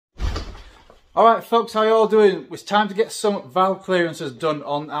Alright folks, how you all doing? It's time to get some valve clearances done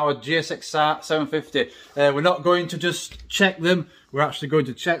on our Gsxr 750. We're not going to just check them, we're actually going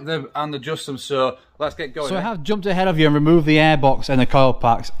to check them and adjust them, so let's get going. So I have jumped ahead of you and removed the airbox and the coil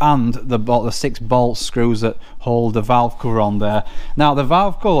packs and the 6 bolt screws that hold the valve cover on there. Now the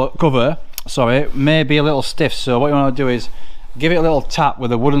valve cover, may be a little stiff, so what you want to do is give it a little tap with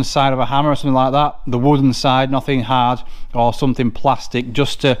the wooden side of a hammer or something like that. The wooden side, nothing hard or something plastic,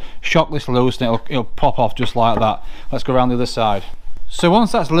 just to shock this loose and it'll pop off just like that. Let's go around the other side. So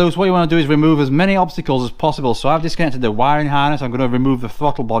once that's loose, what you want to do is remove as many obstacles as possible. So I've disconnected the wiring harness, I'm going to remove the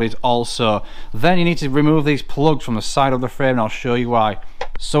throttle bodies also. Then you need to remove these plugs from the side of the frame and I'll show you why.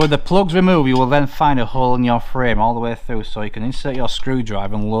 So with the plugs removed, you will then find a hole in your frame all the way through, so you can insert your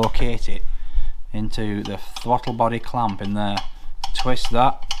screwdriver and locate it into the throttle body clamp in there. Twist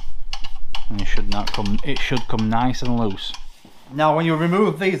that and it should come nice and loose. Now when you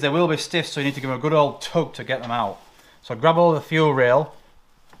remove these, they will be stiff, so you need to give them a good old tug to get them out. So grab hold of the fuel rail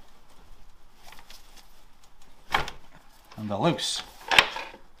and they're loose.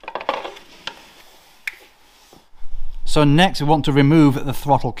 So next we want to remove the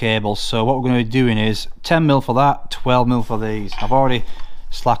throttle cable. So what we're going to be doing is 10mm for that, 12mm for these. I've already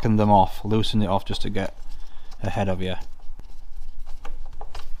slackened them off, loosened it off just to get ahead of you.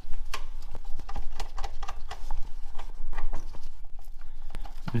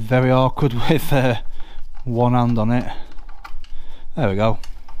 Very awkward with one hand on it. There we go.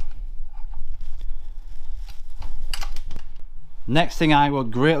 Next thing I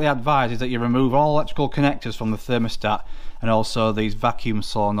would greatly advise is that you remove all electrical connectors from the thermostat and also these vacuum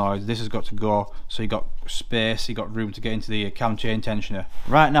solenoids. This has got to go, so you've got space, you've got room to get into the cam chain tensioner.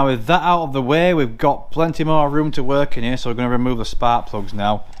 Right, now with that out of the way, we've got plenty more room to work in here, so we're going to remove the spark plugs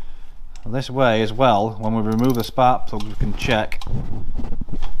now. This way as well, when we remove the spark plugs, we can check,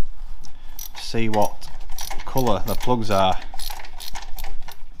 see what colour the plugs are.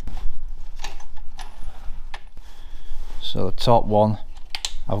 So the top one,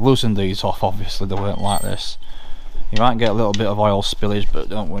 I've loosened these off, obviously they weren't like this. You might get a little bit of oil spillage, but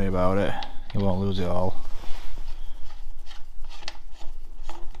don't worry about it, you won't lose it all.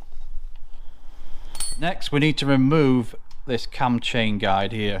 Next we need to remove this cam chain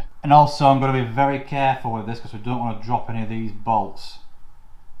guide here. And also I'm going to be very careful with this because we don't want to drop any of these bolts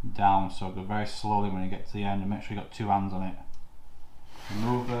down, so go very slowly when you get to the end and make sure you've got 2 hands on it.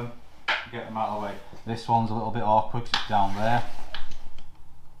 Remove them, get them out of the way. This one's a little bit awkward because it's down there.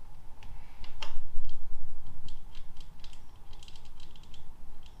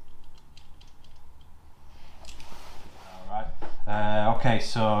 Okay,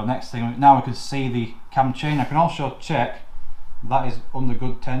 so next thing, now we can see the cam chain. I can also check that is under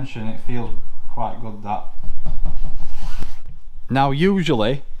good tension. It feels quite good, that. Now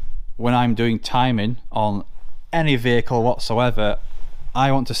usually when I'm doing timing on any vehicle whatsoever,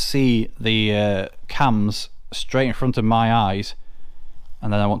 I want to see the cams straight in front of my eyes,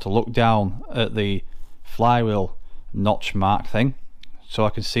 and then I want to look down at the flywheel notch mark thing so I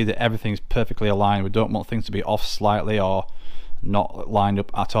can see that everything's perfectly aligned. We don't want things to be off slightly or not lined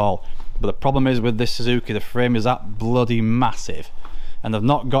up at all. But the problem is with this Suzuki, the frame is that bloody massive and they've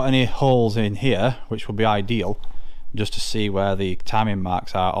not got any holes in here, which would be ideal, just to see where the timing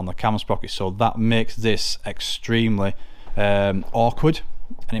marks are on the cam sprocket. So that makes this extremely awkward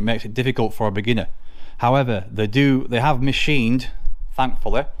and it makes it difficult for a beginner. However, they have machined,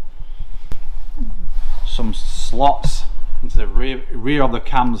 thankfully, some slots into the rear of the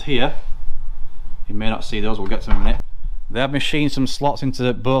cams here. You may not see those, we'll get to them in a minute. They have machined some slots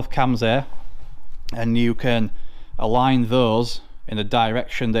into both cams there, and you can align those in the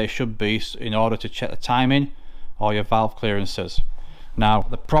direction they should be in order to check the timing or your valve clearances. Now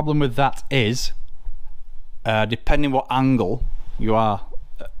the problem with that is, depending what angle you are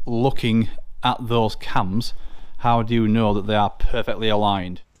looking at those cams, how do you know that they are perfectly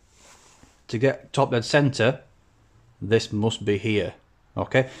aligned? To get top dead center, this must be here.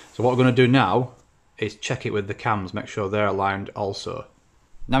 Okay, so what we're going to do now is check it with the cams, make sure they're aligned also.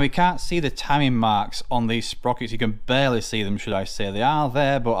 Now we can't see the timing marks on these sprockets, you can barely see them, should I say. They are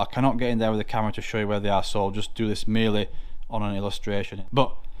there, but I cannot get in there with the camera to show you where they are, so I'll just do this merely on an illustration.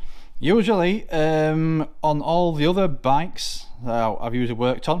 But usually on all the other bikes that I've usually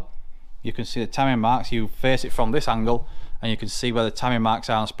worked on, you can see the timing marks. You face it from this angle and you can see where the timing marks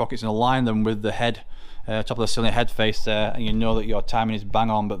are on sprockets and align them with the head, top of the cylinder head face there, and you know that your timing is bang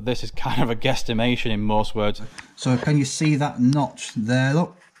on. But this is kind of a guesstimation in most words. So can you see that notch there?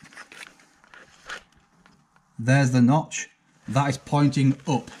 Look, there's the notch. That is pointing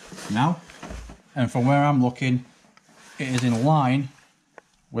up now, and from where I'm looking, it is in line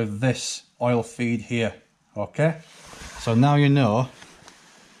with this oil feed here. Okay, so now you know,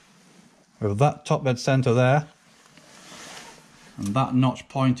 with that top dead center there and that notch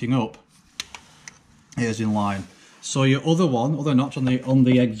pointing up, it is in line. So your other notch on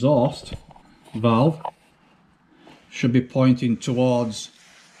the exhaust valve should be pointing towards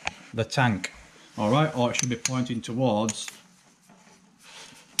the tank, alright, or it should be pointing towards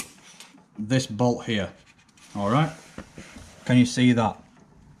this bolt here, alright. Can you see that?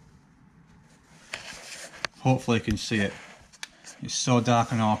 Hopefully you can see it. It's so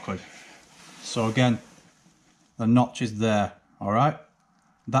dark and awkward. So again, the notch is there, alright.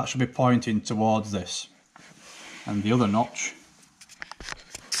 That should be pointing towards this. And the other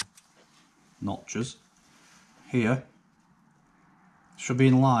notches here should be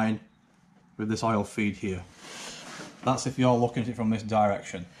in line with this oil feed here. That's if you're looking at it from this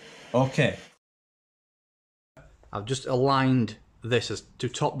direction. Okay. I've just aligned this as to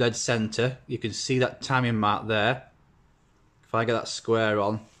top dead center. You can see that timing mark there. If I get that square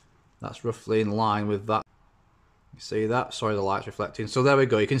on, that's roughly in line with that. You see that? Sorry, the light's reflecting. So there we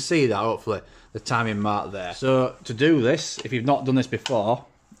go. You can see that, hopefully, the timing mark there. So to do this, if you've not done this before,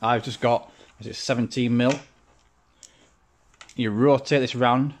 I've just got, is it 17mm? You rotate this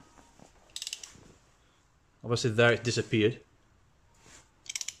round. Obviously there it's disappeared.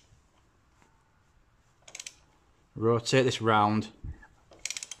 Rotate this round.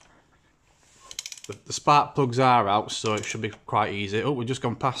 The spark plugs are out, so it should be quite easy. Oh, we've just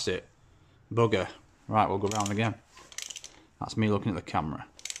gone past it. Bugger. Right, we'll go round again. That's me looking at the camera.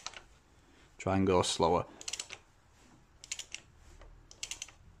 Try and go slower.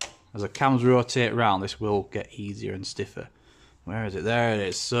 As the cams rotate round, this will get easier and stiffer. Where is it? There it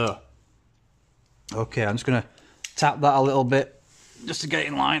is. So, okay, I'm just going to tap that a little bit just to get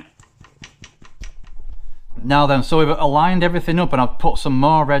in line. Now then, so we've aligned everything up, and I've put some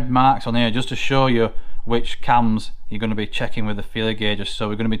more red marks on here just to show you which cams you're going to be checking with the feeler gauges. So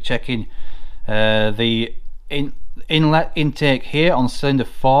we're going to be checking the inlet intake here on cylinder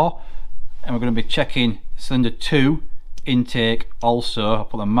 4, and we're going to be checking cylinder 2 intake also. I'll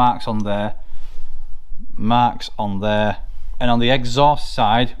put the marks on there, and on the exhaust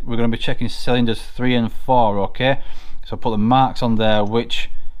side we're going to be checking cylinders 3 and 4. Okay, so I'll put the marks on there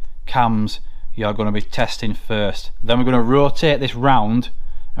which cams you're going to be testing first. Then we're going to rotate this round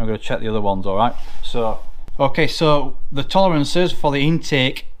and we're going to check the other ones. Alright, so okay, so the tolerances for the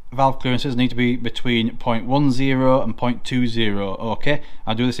intake valve clearances need to be between 0.10 and 0.20. okay,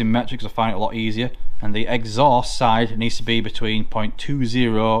 I do this in metric because I find it a lot easier. And the exhaust side needs to be between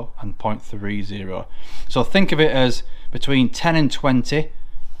 0.20 and 0.30. So think of it as between 10 and 20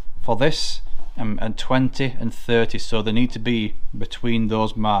 for this, and 20 and 30, so they need to be between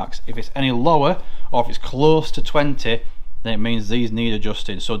those marks. If it's any lower or if it's close to 20, then it means these need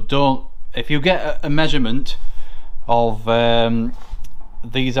adjusting. So don't, if you get a measurement of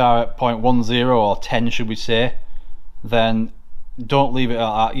these are at 0.10 or 10 should we say, then don't leave it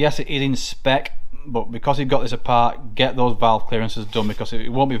at that. Yes, it is in spec, but because you've got this apart, get those valve clearances done, because it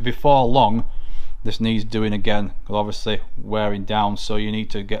won't be before long this needs doing again, because obviously wearing down, so you need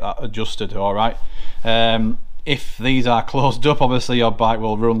to get that adjusted. Alright, if these are closed up, obviously your bike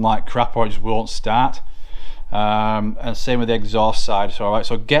will run like crap or it just won't start, and same with the exhaust side. So alright,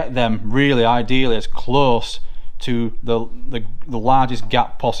 so get them really ideally as close to the largest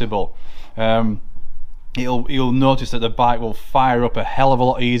gap possible. You'll notice that the bike will fire up a hell of a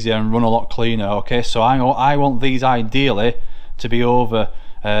lot easier and run a lot cleaner. Okay, so I want these ideally to be over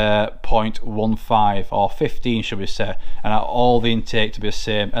 0.15 or 15 should we say, and all the intake to be the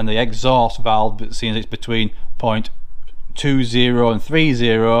same, and the exhaust valve, seeing it's between 0.20 and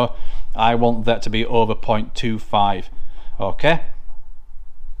 30, I want that to be over 0.25. okay,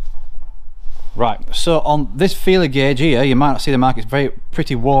 right. So on this feeler gauge here, you might not see the mark, it's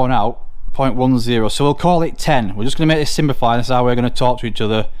pretty worn out, 0.10, so we'll call it 10. We're just going to make this simplify, this is how we're going to talk to each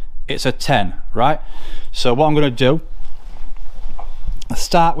other. It's a 10, right? So what I'm going to do,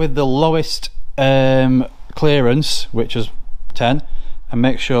 start with the lowest clearance, which is 10, and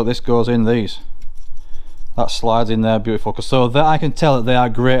make sure this goes in these. That slides in there beautiful, so that I can tell that they are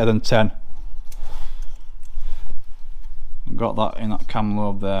greater than 10. Got that in that cam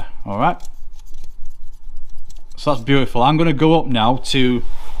lobe there. Alright, so that's beautiful. I'm going to go up now to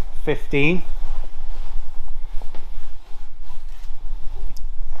 15.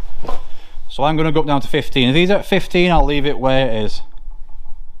 So I'm going to go up down to 15. If these are at 15, I'll leave it where it is.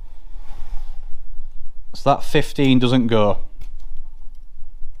 So that 15 doesn't go.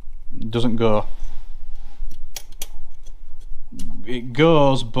 It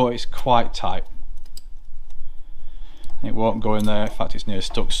goes, but it's quite tight. It won't go in there, in fact it's nearly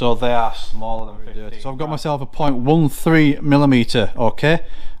stuck, so they are smaller than 15. So I've got myself a 0.13mm, okay,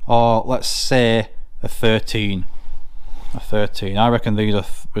 or let's say a 13. A 13, I reckon these are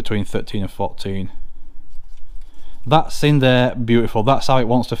between 13 and 14. That's in there, beautiful, that's how it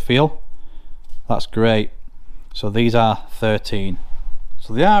wants to feel. That's great. So these are 13.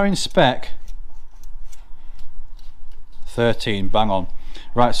 So they are in spec 13, bang on.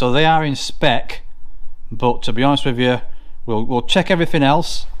 Right, so they are in spec, but to be honest with you, we'll check everything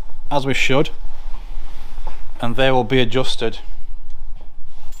else as we should, and they will be adjusted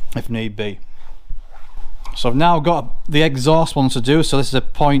if need be. So I've now got the exhaust one to do. So this is a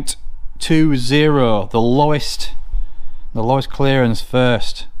 0.20, the lowest clearance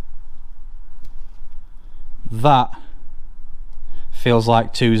first. That feels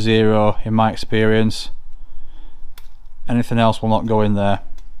like 20 in my experience. Anything else will not go in there.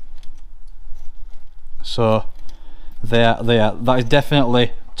 So there, that is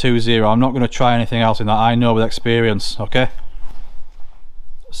definitely 20. I'm not going to try anything else in that, I know with experience, okay?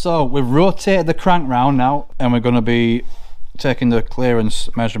 So we've rotated the crank round now, and we're going to be taking the clearance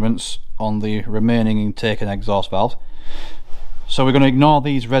measurements on the remaining intake and exhaust valves. So we're going to ignore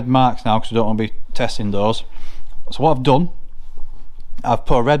these red marks now, because we don't want to be testing those. So what I've done, I've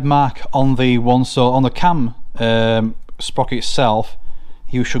put a red mark on the one, so on the cam sprocket itself,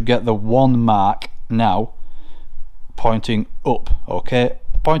 you should get the 1 mark now pointing up, okay,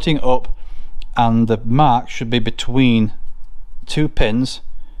 pointing up, and the mark should be between 2 pins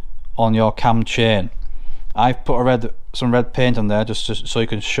on your cam chain. I've put some red paint on there just so you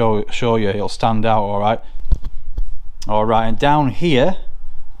can show you, it'll stand out. Alright, and down here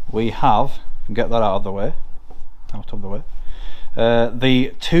we have, get that out of the way,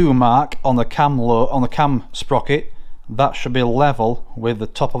 the 2 mark on the cam sprocket. That should be level with the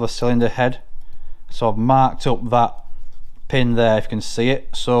top of the cylinder head. So I've marked up that pin there, if you can see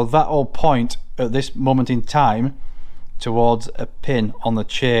it. So that will point at this moment in time towards a pin on the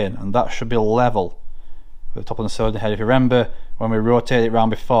chain, and that should be level with the top of the cylinder head. If you remember when we rotated it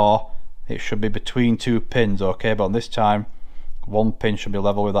around before, it should be between 2 pins, okay, but this time 1 pin should be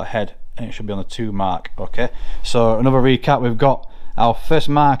level with that head, and it should be on the 2 mark, okay. So another recap, we've got our first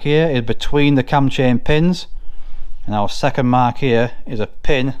mark here is between the cam chain pins, and our second mark here is a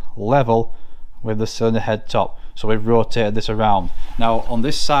pin level with the cylinder head top. So we've rotated this around. Now on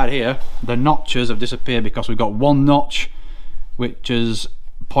this side here, the notches have disappeared because we've got 1 notch which is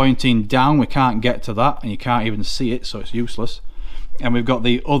pointing down. We can't get to that, and you can't even see it, so it's useless. And we've got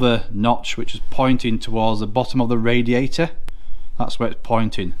the other notch which is pointing towards the bottom of the radiator. That's where it's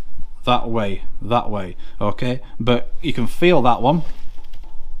pointing, that way, okay. But you can feel that one,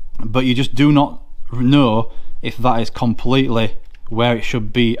 but you just do not know if that is completely where it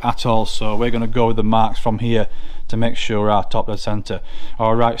should be at all. So we're going to go with the marks from here to make sure we're our top dead center.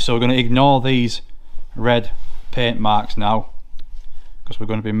 Alright, so we're going to ignore these red paint marks now, because we're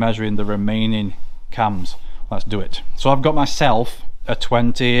going to be measuring the remaining cams. Let's do it. So I've got myself a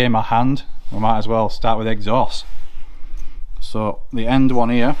 20 in my hand. We might as well start with exhaust. So the end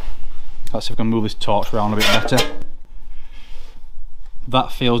one here, let's see if we can move this torch around a bit better.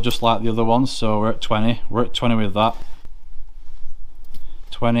 That feels just like the other one, so we're at 20. We're at 20 with that.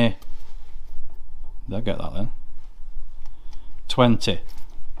 20. Did I get that then? 20.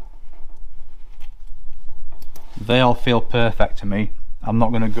 They all feel perfect to me. I'm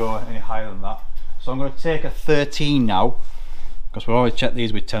not going to go any higher than that. So I'm going to take a 13 now, because we've already checked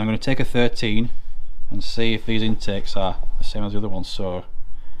these with 10. I'm going to take a 13 and see if these intakes are the same as the other ones. So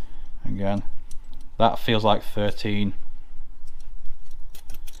again, that feels like 13.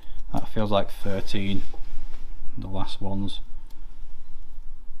 That feels like 13. The last ones.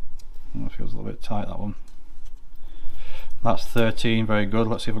 Oh, it feels a little bit tight, that one. That's 13, very good.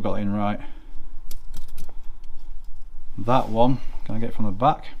 Let's see if I've got it in right. That one, can I get it from the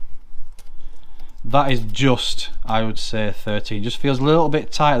back? That is just, I would say, 13. Just feels a little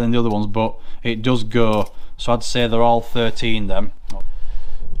bit tighter than the other ones, but it does go. So I'd say they're all 13 then.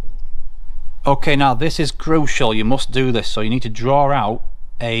 Okay, now this is crucial. You must do this. So you need to draw out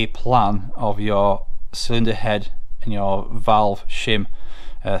a plan of your cylinder head and your valve shim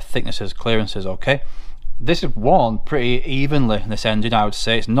thicknesses, clearances, okay? This is worn pretty evenly, this engine, I would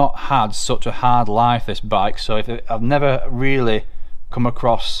say. It's not had such a hard life, this bike, so I've never really come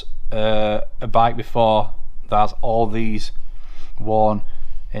across a bike before that has all these worn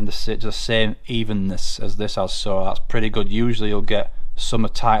in the same evenness as this has, so that's pretty good. Usually you'll get some are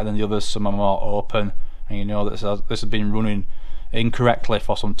tighter than the others, some are more open, and you know that this has been running incorrectly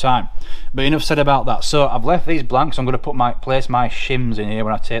for some time. But enough said about that. So I've left these blanks. I'm going to place my shims in here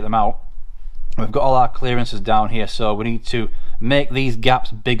when I take them out. We've got all our clearances down here, so we need to make these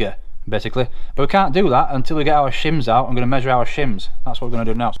gaps bigger, basically. But we can't do that until we get our shims out. I'm going to measure our shims. That's what we're going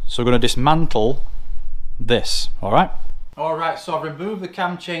to do now. So we're going to dismantle this, alright? Alright, so I've removed the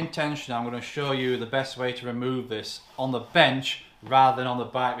cam chain tensioner. I'm going to show you the best way to remove this on the bench rather than on the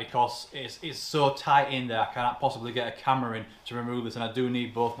bike, because it's so tight in there I cannot possibly get a camera in to remove this, and I do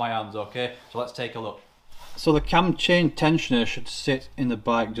need both my hands, okay? So let's take a look. So the cam chain tensioner should sit in the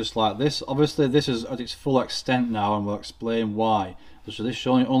bike just like this. Obviously this is at its full extent now, and we'll explain why. So this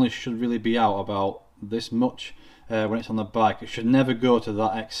only should really be out about this much when it's on the bike. It should never go to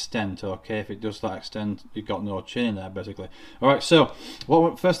that extent, okay? If it does that extent, you've got no chain in there, basically. Alright, so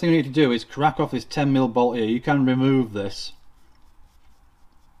first thing we need to do is crack off this 10mm bolt here. You can remove this.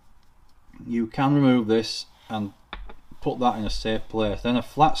 You can remove this and put that in a safe place. Then a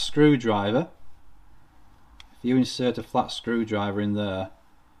flat screwdriver. If you insert a flat screwdriver in there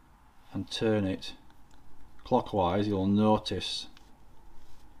and turn it clockwise, you'll notice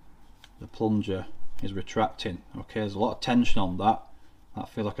the plunger is retracting. Okay, there's a lot of tension on that. That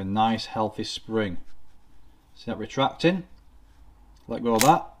feels like a nice healthy spring. See that retracting? Let go of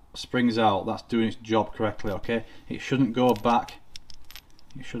that, spring's out. That's doing its job correctly, okay? It shouldn't go back,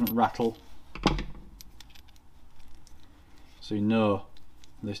 it shouldn't rattle. So you know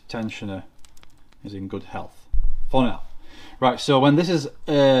this tensioner is in good health for now. Right, so when this is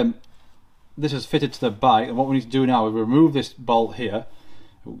fitted to the bike, and what we need to do now is remove this bolt here.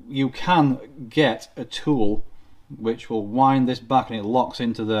 You can get a tool which will wind this back and it locks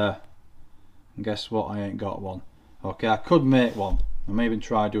into there. And guess what? I ain't got one. Okay, I could make one. I may even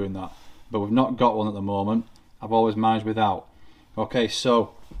try doing that, but we've not got one at the moment. I've always managed without. Okay,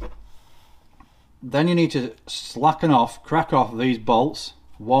 so then you need to slacken off, crack off these bolts.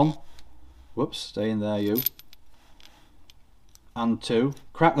 One, whoops, stay in there you. And two,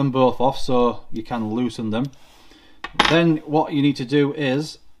 crack them both off so you can loosen them. Then what you need to do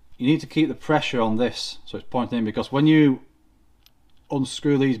is you need to keep the pressure on this so it's pointing in, because when you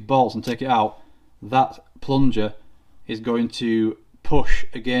unscrew these bolts and take it out, that plunger is going to push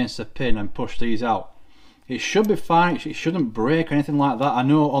against the pin and push these out. It should be fine, it shouldn't break or anything like that. I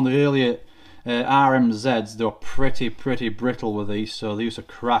know on the earlier RMZs they were pretty brittle with these, so they used to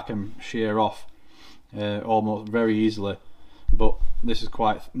crack and shear off almost very easily. But this is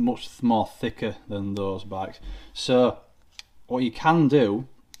quite much more thicker than those bikes. So what you can do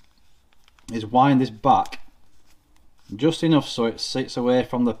is wind this back just enough so it sits away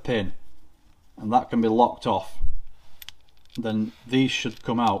from the pin, and that can be locked off. Then these should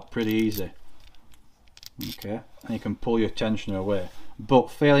come out pretty easy, okay, and you can pull your tensioner away. But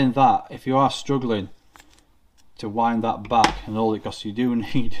failing that, if you are struggling to wind that back and hold it, because you do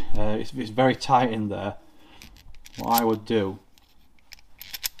need it's very tight in there, what I would do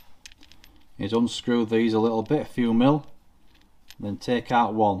is unscrew these a little bit, a few mil, then take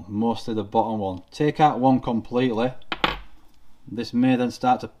out one, mostly the bottom one. Take out one completely. This may then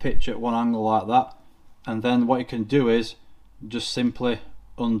start to pitch at one angle like that, and then what you can do is just simply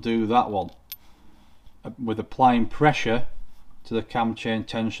undo that one with applying pressure to the cam chain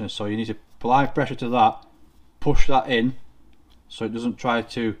tensioner. So you need to apply pressure to that, push that in so it doesn't try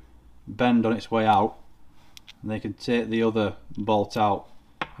to bend on its way out, and then you can take the other bolt out,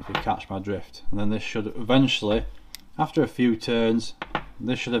 if you catch my drift. And then this should eventually, after a few turns,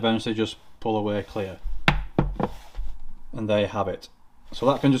 this should eventually just pull away clear. And there you have it. So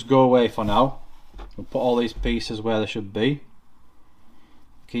that can just go away for now. We'll put all these pieces where they should be.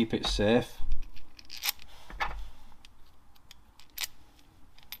 Keep it safe.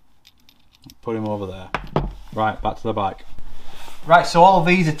 Put him over there. Right, back to the bike. Right, so all of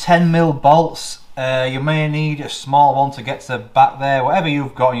these are 10mm bolts. You may need a small one to get to the back there, whatever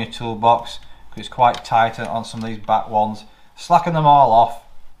you've got in your toolbox, because it's quite tight on some of these back ones. Slacken them all off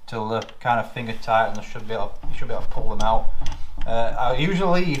till they're kind of finger tight, and you should be able to pull them out. I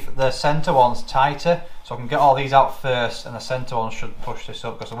usually leave the centre ones tighter so I can get all these out first, and the centre ones should push this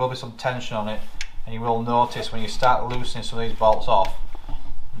up, because there will be some tension on it, and you will notice when you start loosening some of these bolts off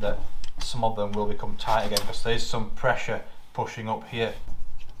that some of them will become tight again, because there is some pressure pushing up here.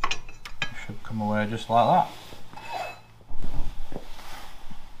 It should come away just like that.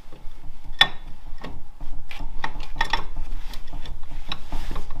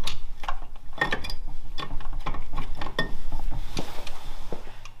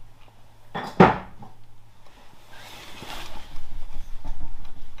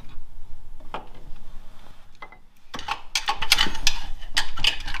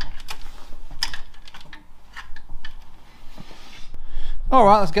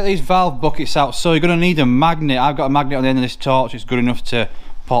 Alright, let's get these valve buckets out. So you're going to need a magnet. I've got a magnet on the end of this torch. It's good enough to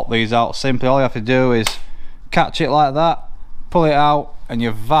pop these out. Simply all you have to do is catch it like that, pull it out, and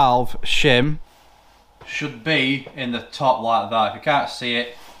your valve shim should be in the top like that. If you can't see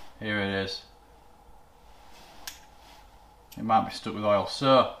it, here it is. It might be stuck with oil.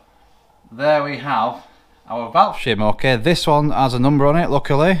 So there we have our valve shim. Okay, this one has a number on it,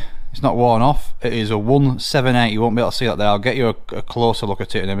 luckily. It's not worn off. It is a 178. You won't be able to see that there. I'll get you a closer look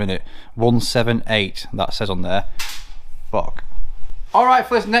at it in a minute. 178, that says on there. Fuck. Alright,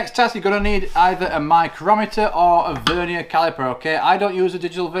 for this next test you're going to need either a micrometer or a vernier caliper, okay? I don't use the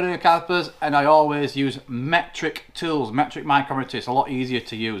digital vernier calipers, and I always use metric tools, metric micrometer. It's a lot easier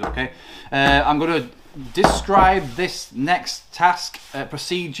to use, okay? I'm going to describe this next task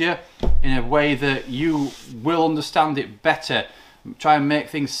procedure in a way that you will understand it better. Try and make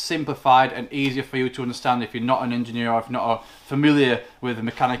things simplified and easier for you to understand if you're not an engineer or if you're not familiar with the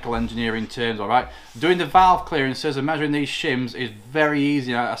mechanical engineering terms, alright? Doing the valve clearances and measuring these shims is very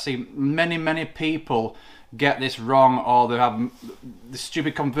easy. I see many people get this wrong, or they have the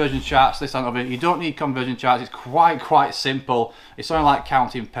stupid conversion charts, this and other. You don't need conversion charts, it's quite simple. It's only like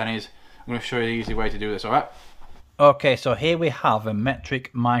counting pennies. I'm going to show you the easy way to do this, alright? Okay, so here we have a metric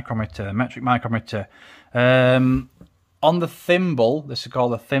micrometer. On the thimble, this is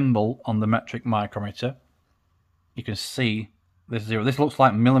called a thimble on the metric micrometer, you can see this zero. This looks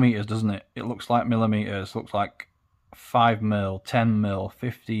like millimeters, doesn't it? It looks like millimeters, looks like 5 mil, 10 mil,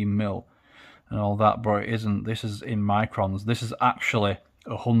 15 mil, and all that, but it isn't. This is in microns. This is actually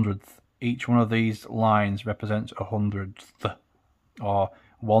a hundredth. Each one of these lines represents a hundredth, or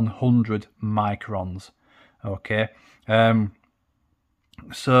 100 microns. Okay,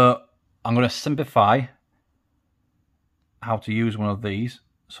 so I'm going to simplify how to use one of these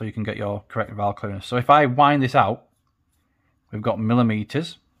so you can get your correct valve clearance. So if I wind this out, we've got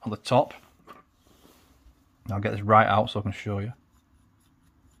millimeters on the top. I'll get this right out so I can show you.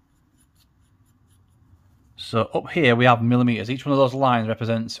 So up here we have millimeters. Each one of those lines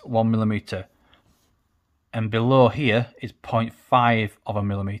represents 1 millimeter, and below here is 0.5 of a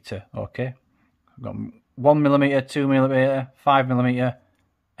millimeter. Okay, we've got 1 millimeter, 2 millimeter, 5 millimeter,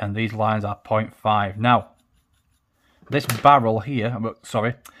 and these lines are 0.5. Now this barrel here,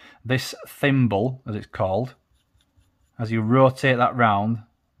 sorry, this thimble as it's called, as you rotate that round,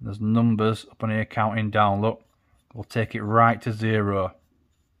 there's numbers up on here counting down. Look, we'll take it right to 0.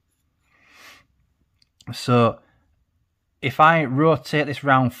 So if I rotate this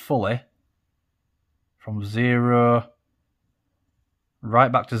round fully from 0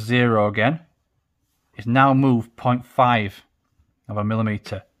 right back to 0 again, it's now moved 0.5 of a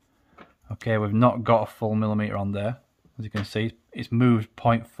millimeter. Okay, we've not got a full millimeter on there. As you can see, it's moved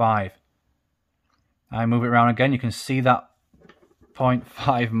 0.5. I move it around again, you can see that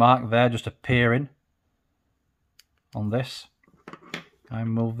 0.5 mark there just appearing on this. I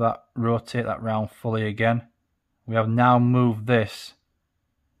move that, rotate that round fully again. We have now moved this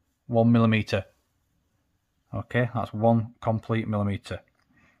 1 millimeter. Okay, that's 1 complete millimeter.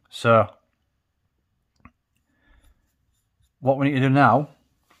 So what we need to do now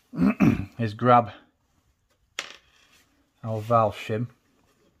is grab our valve shim.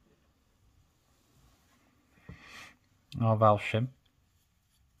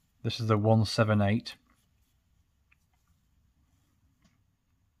 This is the 178.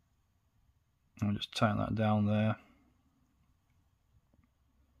 I'll just tighten that down there.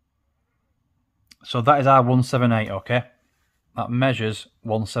 So that is our 178, okay? That measures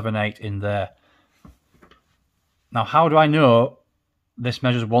 178 in there. Now how do I know this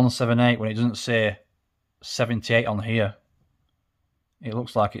measures 178 when it doesn't say 78 on here? It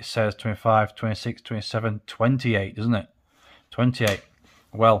looks like it says 25, 26, 27, 28, doesn't it? 28.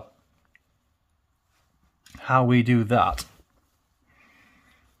 Well, how we do that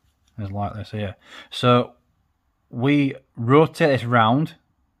is like this here. So we rotate this round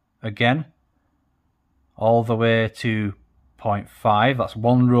again all the way to 0.5. That's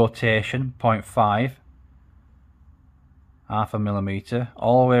 1 rotation, 0.5. Half a millimeter.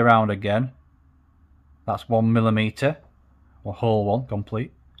 All the way around again. That's 1 millimeter. A whole one,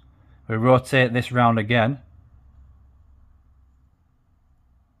 complete. We rotate this round again.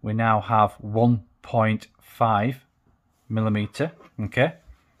 We now have 1.5 millimeter. Okay.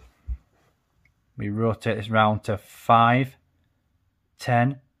 We rotate this round to 5,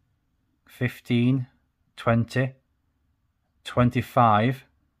 10, 15, 20, 25,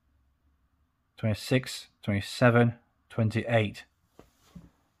 26, 27, 28.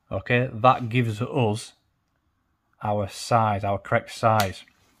 Okay, that gives us our size, our correct size.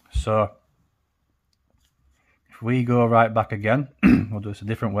 So if we go right back again, we'll do this a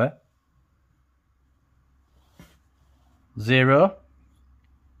different way. 0,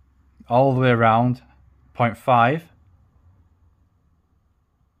 all the way around, 0.5,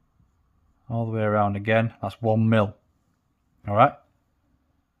 all the way around again, that's 1 mil. Alright,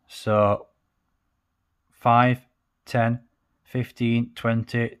 so 5, 10, 15,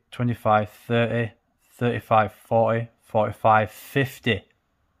 20, 25, 30, 35, 40, 45, 50.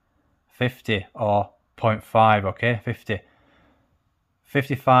 50 or 0.5, okay, 50.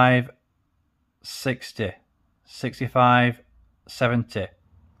 55, 60, 65, 70,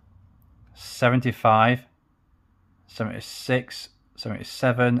 75, 76,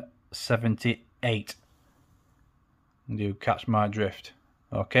 77, 78. Do you catch my drift?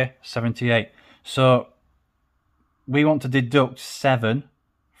 Okay, 78. So we want to deduct 7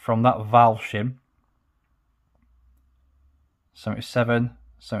 from that valve shim. 77,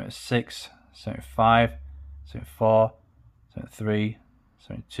 76, 75, 74, 73,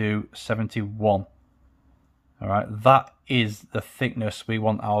 72, 71. Alright, that is the thickness we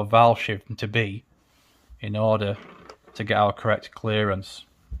want our valve shim to be in order to get our correct clearance.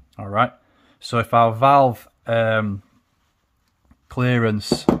 Alright, so if our valve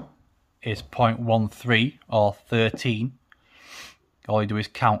clearance is 0.13 or 13, all you do is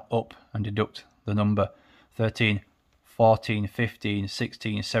count up and deduct the number 13, 14, 15,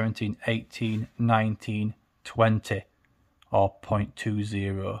 16, 17, 18, 19, 20 or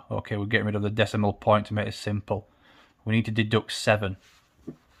 0.20. Okay, we're getting rid of the decimal point to make it simple. We need to deduct 7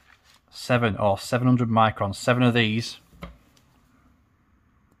 or 700 microns, 7 of these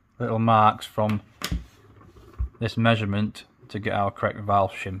little marks from this measurement to get our correct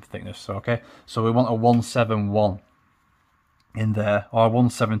valve shim thickness. Okay, so we want a 171 in there, or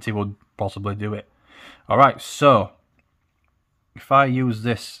 170 would possibly do it. Alright, so if I use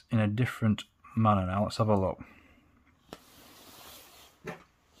this in a different manner now, let's have a look.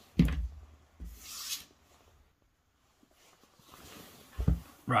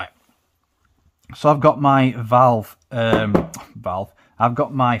 Right, so I've got my I've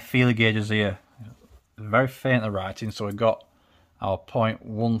got my feeler gauges here. Very faint the writing, so we've got our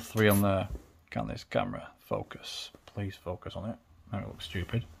 0.13 on there. Can this camera focus? Please focus on it. Now it looks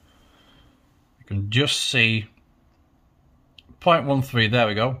stupid. You can just see 0.13, there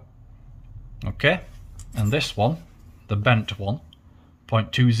we go. Okay, and this one, the bent one,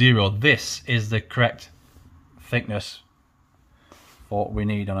 0.20, this is the correct thickness for what we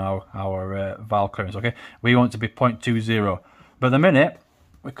need on our valve clearance. Okay, we want it to be 0.20, but at the minute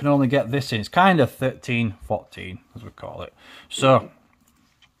we can only get this in. It's kind of 13, 14 as we call it. So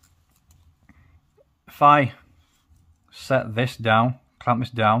if I set this down, clamp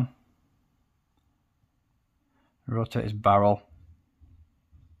this down, rotate this barrel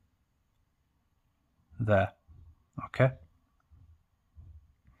there, okay,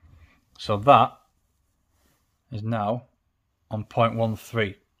 so that is now on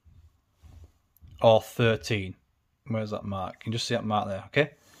 0.13 or 13. Where's that mark? You can just see that mark there,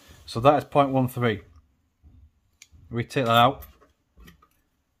 okay? So that is 0.13. We take that out.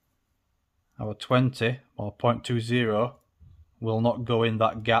 Our 20 or 0.20 will not go in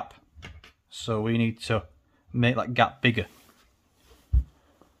that gap. So we need to make that gap bigger.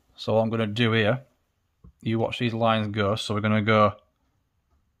 So what I'm going to do here, you watch these lines go. So we're going to go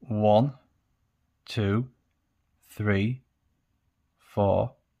 1, 2, 3,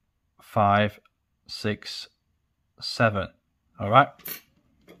 4, 5, 6, 7. Alright,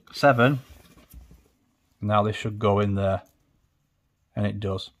 7. Now this should go in there, and it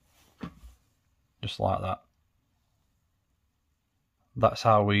does, just like that. That's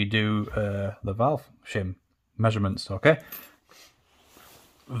how we do the valve shim measurements. Okay,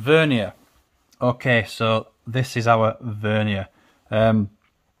 vernier. Okay, so this is our vernier.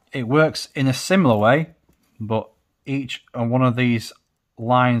 It works in a similar way, but each one of these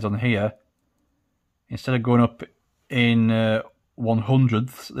lines on here, instead of going up in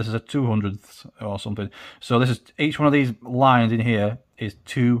 100ths, this is a 200th or something. So this is, each one of these lines in here is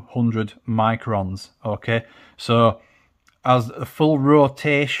 200 microns. Okay, so as a full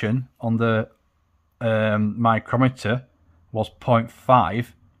rotation on the micrometer was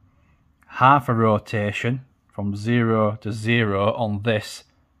 0.5, half a rotation from 0 to 0 on this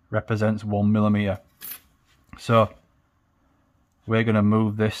represents 1 millimeter. So we're going to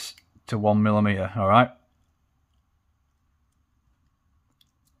move this to 1 millimeter. All right,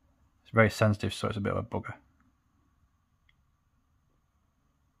 it's very sensitive, so it's a bit of a bugger.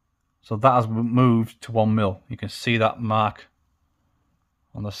 So that has moved to 1 mil. You can see that mark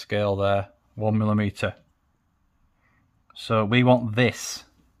on the scale there, 1 millimeter. So we want this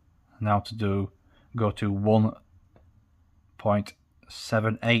now to go to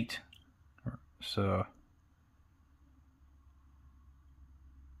 1.78. So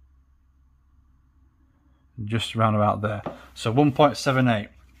just around about there. So 1.78.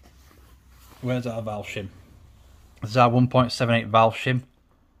 Where's our valve shim? This is our 1.78 valve shim,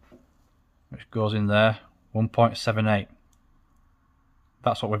 which goes in there. 1.78.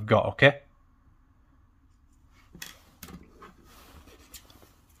 That's what we've got, okay?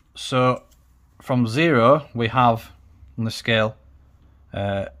 So from 0 we have on the scale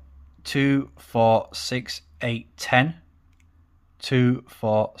 2, 4, 6, 8, 10, 2,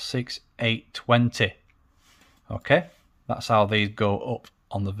 4, 6, 8, 20. Okay, that's how these go up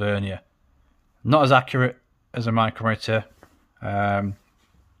on the vernier. Not as accurate as a micrometer, but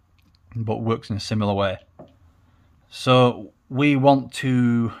works in a similar way. So we want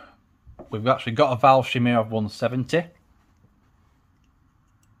to, we've actually got a valve shim here of 170.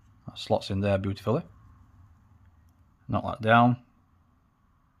 That slots in there beautifully. Knock that down.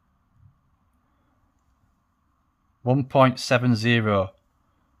 1.70.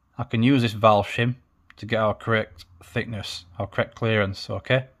 I can use this valve shim to get our correct thickness, our correct clearance,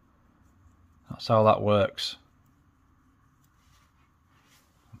 okay? That's how that works.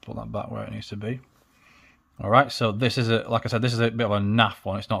 Put that back where it needs to be. Alright, so this is a, like I said, this is a bit of a naff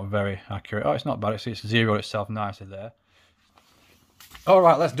one. It's not very accurate. Oh, it's not bad. It's zeroed itself nicely there.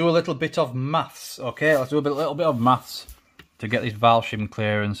 Alright, let's do a little bit of maths, okay? Let's do a little bit of maths to get these valve shim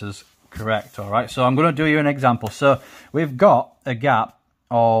clearances correct, alright? So I'm going to do you an example. So we've got a gap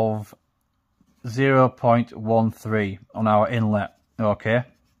of 0.13 on our inlet, okay?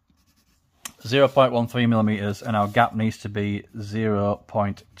 0.13 millimeters, and our gap needs to be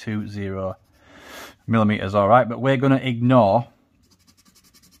 0.20 millimeters, alright? But we're going to ignore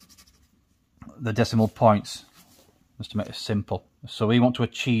the decimal points just to make this simple. So we want to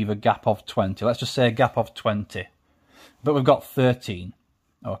achieve a gap of 20. Let's just say a gap of 20. But we've got 13,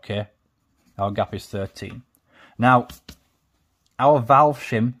 okay? Our gap is 13. Now, our valve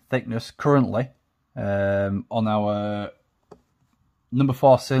shim thickness currently on our number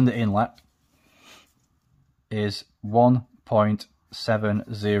 4 cylinder inlet is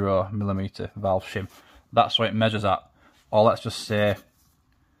 1.70 millimeter valve shim. That's what it measures at. Or let's just say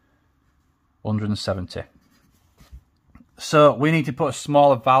 170. So we need to put a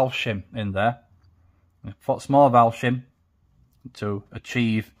smaller valve shim in there. Put a smaller valve shim to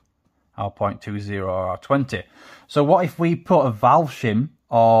achieve our 0.20 or our 20. So what if we put a valve shim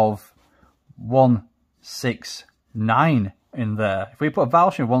of 169 in there? If we put a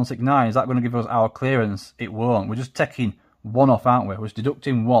valve shim of 169, is that going to give us our clearance? It won't. We're just taking one off, aren't we? We're just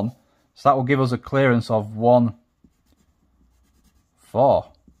deducting one. So that will give us a clearance of 1.4.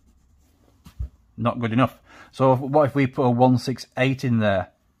 Not good enough. So what if we put a 168 in there?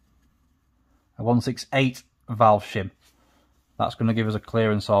 A 168 valve shim. That's going to give us a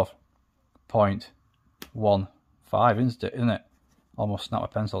clearance of 0.15, isn't it? Almost snapped my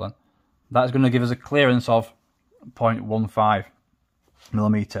pencil then. That's going to give us a clearance of 0.15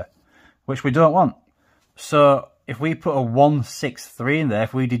 millimeter, which we don't want. So if we put a 163 in there,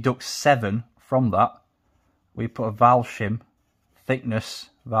 if we deduct 7 from that, we put a valve shim, thickness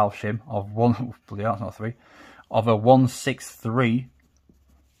valve shim of bloody hell, that's not 3, of a 163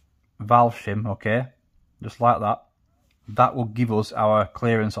 valve shim, okay, just like that. That will give us our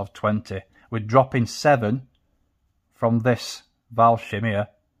clearance of 20. We're dropping 7 from this valve shim here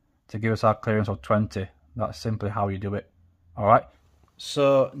to give us our clearance of 20. That's simply how you do it. Alright,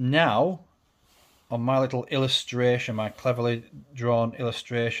 so now on my little illustration, my cleverly drawn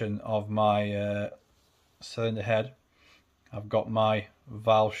illustration of my cylinder head, I've got my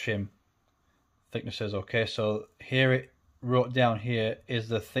valve shim thicknesses, okay? So here it wrote down here is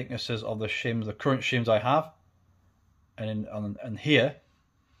the thicknesses of the shims, the current shims I have, and here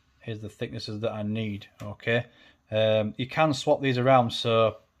is the thicknesses that I need, okay? You can swap these around,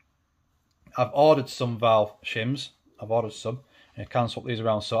 so I've ordered some valve shims, I've ordered some, and you can swap these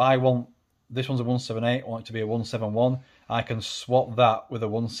around. So I want, this one's a 178, I want it to be a 171, I can swap that with a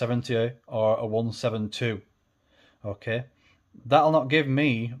 170 or a 172, okay? That'll not give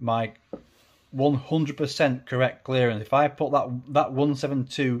me my 100% correct clearance. If I put that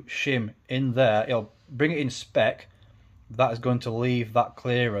 172 shim in there, it'll bring it in spec. That is going to leave that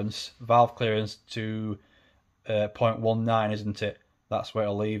clearance, valve clearance, to 0.19, isn't it? That's where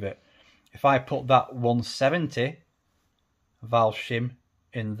it'll leave it. If I put that 170 valve shim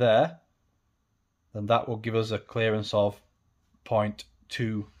in there, then that will give us a clearance of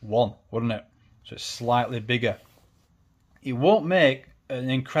 0.21, wouldn't it? So it's slightly bigger. It won't make an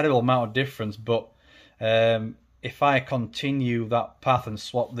incredible amount of difference, but if I continue that path and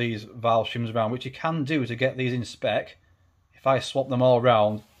swap these valve shims around, which you can do to get these in spec, if I swap them all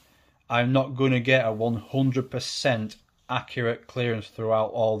around, I'm not going to get a 100% accurate clearance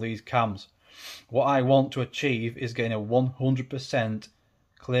throughout all these cams. What I want to achieve is getting a 100%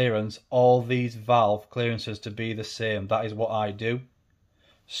 clearance, all these valve clearances to be the same. That is what I do.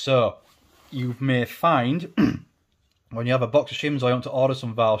 So you may find when you have a box of shims or you want to order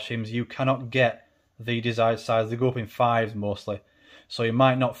some valve shims, you cannot get the desired size. They go up in 5s mostly. So you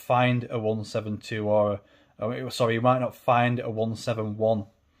might not find a 172 sorry, you might not find a 171.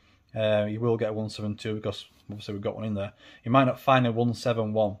 You will get a 172 because obviously we've got one in there. You might not find a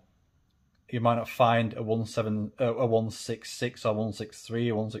 171. You might not find a 166 or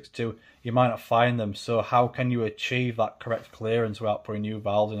 163 or 162. You might not find them. So how can you achieve that correct clearance without putting new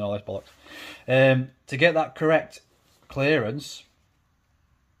valves in all this bollocks? To get that correct clearance,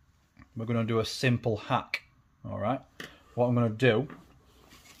 we're going to do a simple hack. All right. What I'm going to do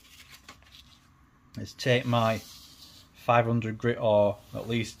is take my 500 grit or at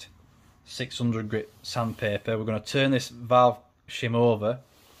least 600 grit sandpaper. We're going to turn this valve shim over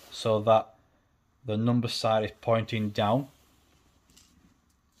so that the number side is pointing down,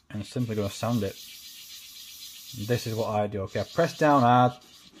 and I'm simply going to sand it. And this is what I do. Okay, I press down hard.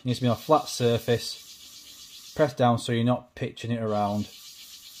 It needs to be on a flat surface. Press down so you're not pitching it around.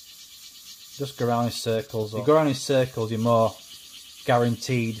 Just go around in circles. If you go around in circles, you're more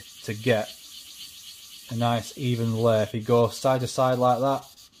guaranteed to get a nice even lay. If you go side to side like that,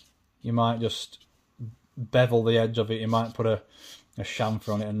 you might just bevel the edge of it. You might put a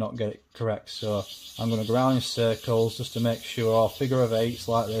chamfer on it and not get it correct. So I'm going to go around in circles just to make sure, or figure of 8s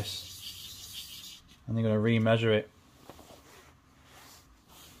like this, and I'm going to re-measure it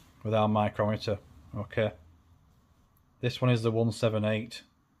with our micrometer. Okay, this one is the 178.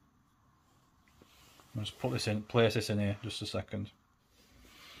 I'll just put this in, place this in here just a second.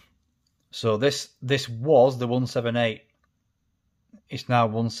 So this was the 178. It's now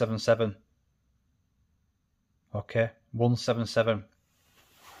 177. Okay, 177.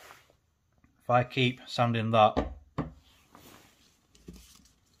 If I keep sanding that,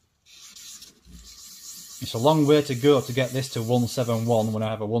 it's a long way to go to get this to 171 when I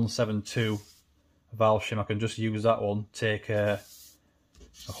have a 172 valve shim. I can just use that one, take 100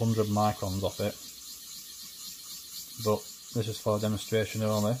 microns off it. But this is for demonstration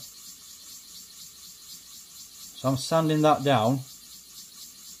only. So I'm sanding that down.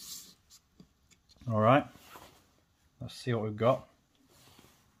 Alright, let's see what we've got.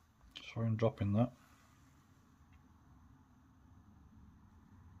 Sorry, I'm dropping that.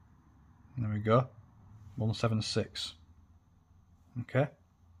 There we go, 176. Okay,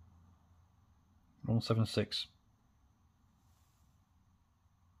 176.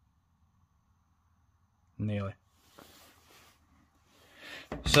 Nearly.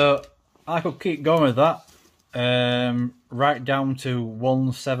 So I could keep going with that. Right down to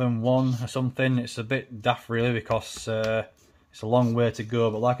 171 or something. It's a bit daft really because it's a long way to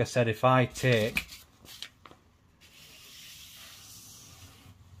go, but like I said, if I take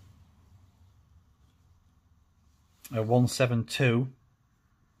a 172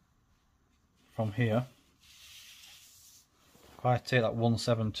 from here, if I take that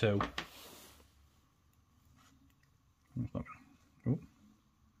 172,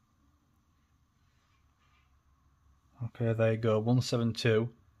 okay, there you go, 172.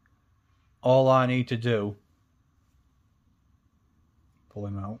 All I need to do, pull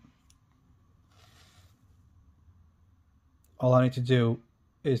him out. All I need to do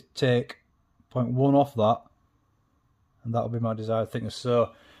is take 0.1 off that, and that'll be my desired thickness.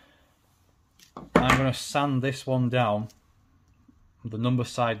 So I'm going to sand this one down, the number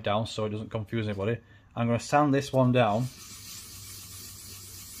side down, so it doesn't confuse anybody. I'm going to sand this one down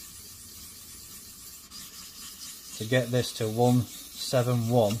to get this to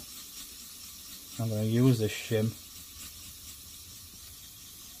 171. I'm going to use this shim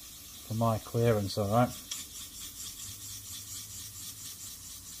for my clearance, alright?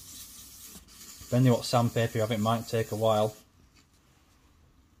 Depending on what sandpaper you have, it might take a while.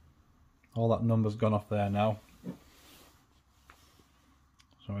 All that number's gone off there now.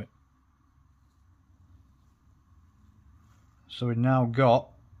 Sorry. So we've now got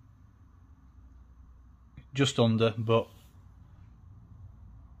just under, but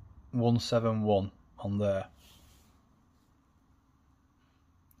 171 on there.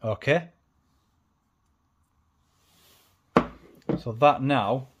 Okay. So that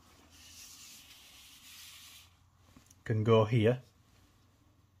now can go here.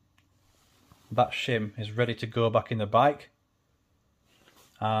 That shim is ready to go back in the bike,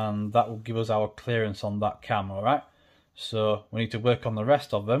 and that will give us our clearance on that cam, alright? So we need to work on the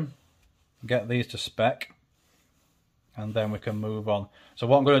rest of them, get these to spec, and then we can move on. So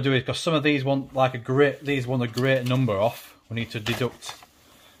what I'm going to do is, because some of these want like a great, these want a great number off, we need to deduct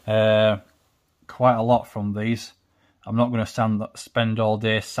quite a lot from these. I'm not going to spend all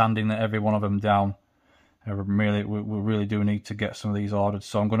day sanding every one of them down. We really do need to get some of these ordered.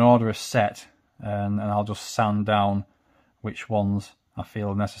 So I'm going to order a set, and I'll just sand down which ones I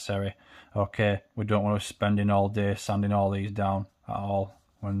feel necessary. Okay, we don't want to be spending all day sanding all these down at all.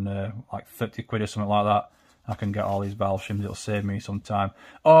 When like 30 quid or something like that, I can get all these valve shims. It'll save me some time.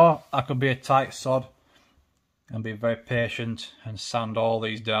 Or I could be a tight sod and be very patient and sand all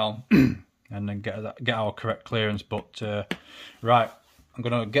these down and then get our correct clearance. But right, I'm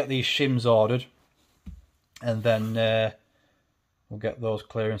going to get these shims ordered, and then we'll get those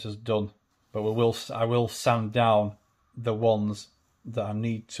clearances done. But I will sand down the ones that I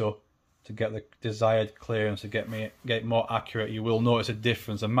need to get the desired clearance, to get it more accurate. You will notice a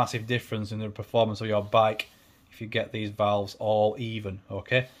difference, a massive difference in the performance of your bike if you get these valves all even.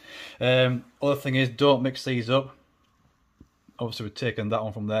 Okay. Other thing is, don't mix these up. Obviously we've taken that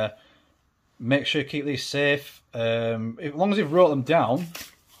one from there. Make sure you keep these safe. As long as you've wrote them down,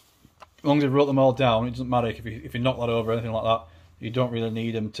 as long as you've wrote them all down, it doesn't matter if you knock that over or anything like that. You don't really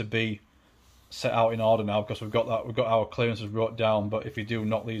need them to be set out in order now, because we've got our clearances wrote down. But if you do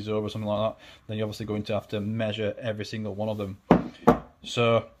knock these over or something like that, then you're obviously going to have to measure every single one of them.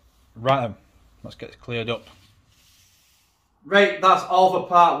 So right then, let's get it cleared up. Right, that's all for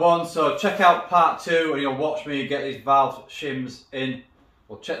part 1. So check out part 2 and you'll watch me get these valve shims in.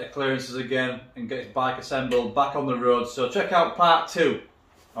 We'll check the clearances again and get his bike assembled back on the road. So check out part 2.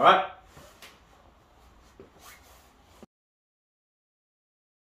 Alright?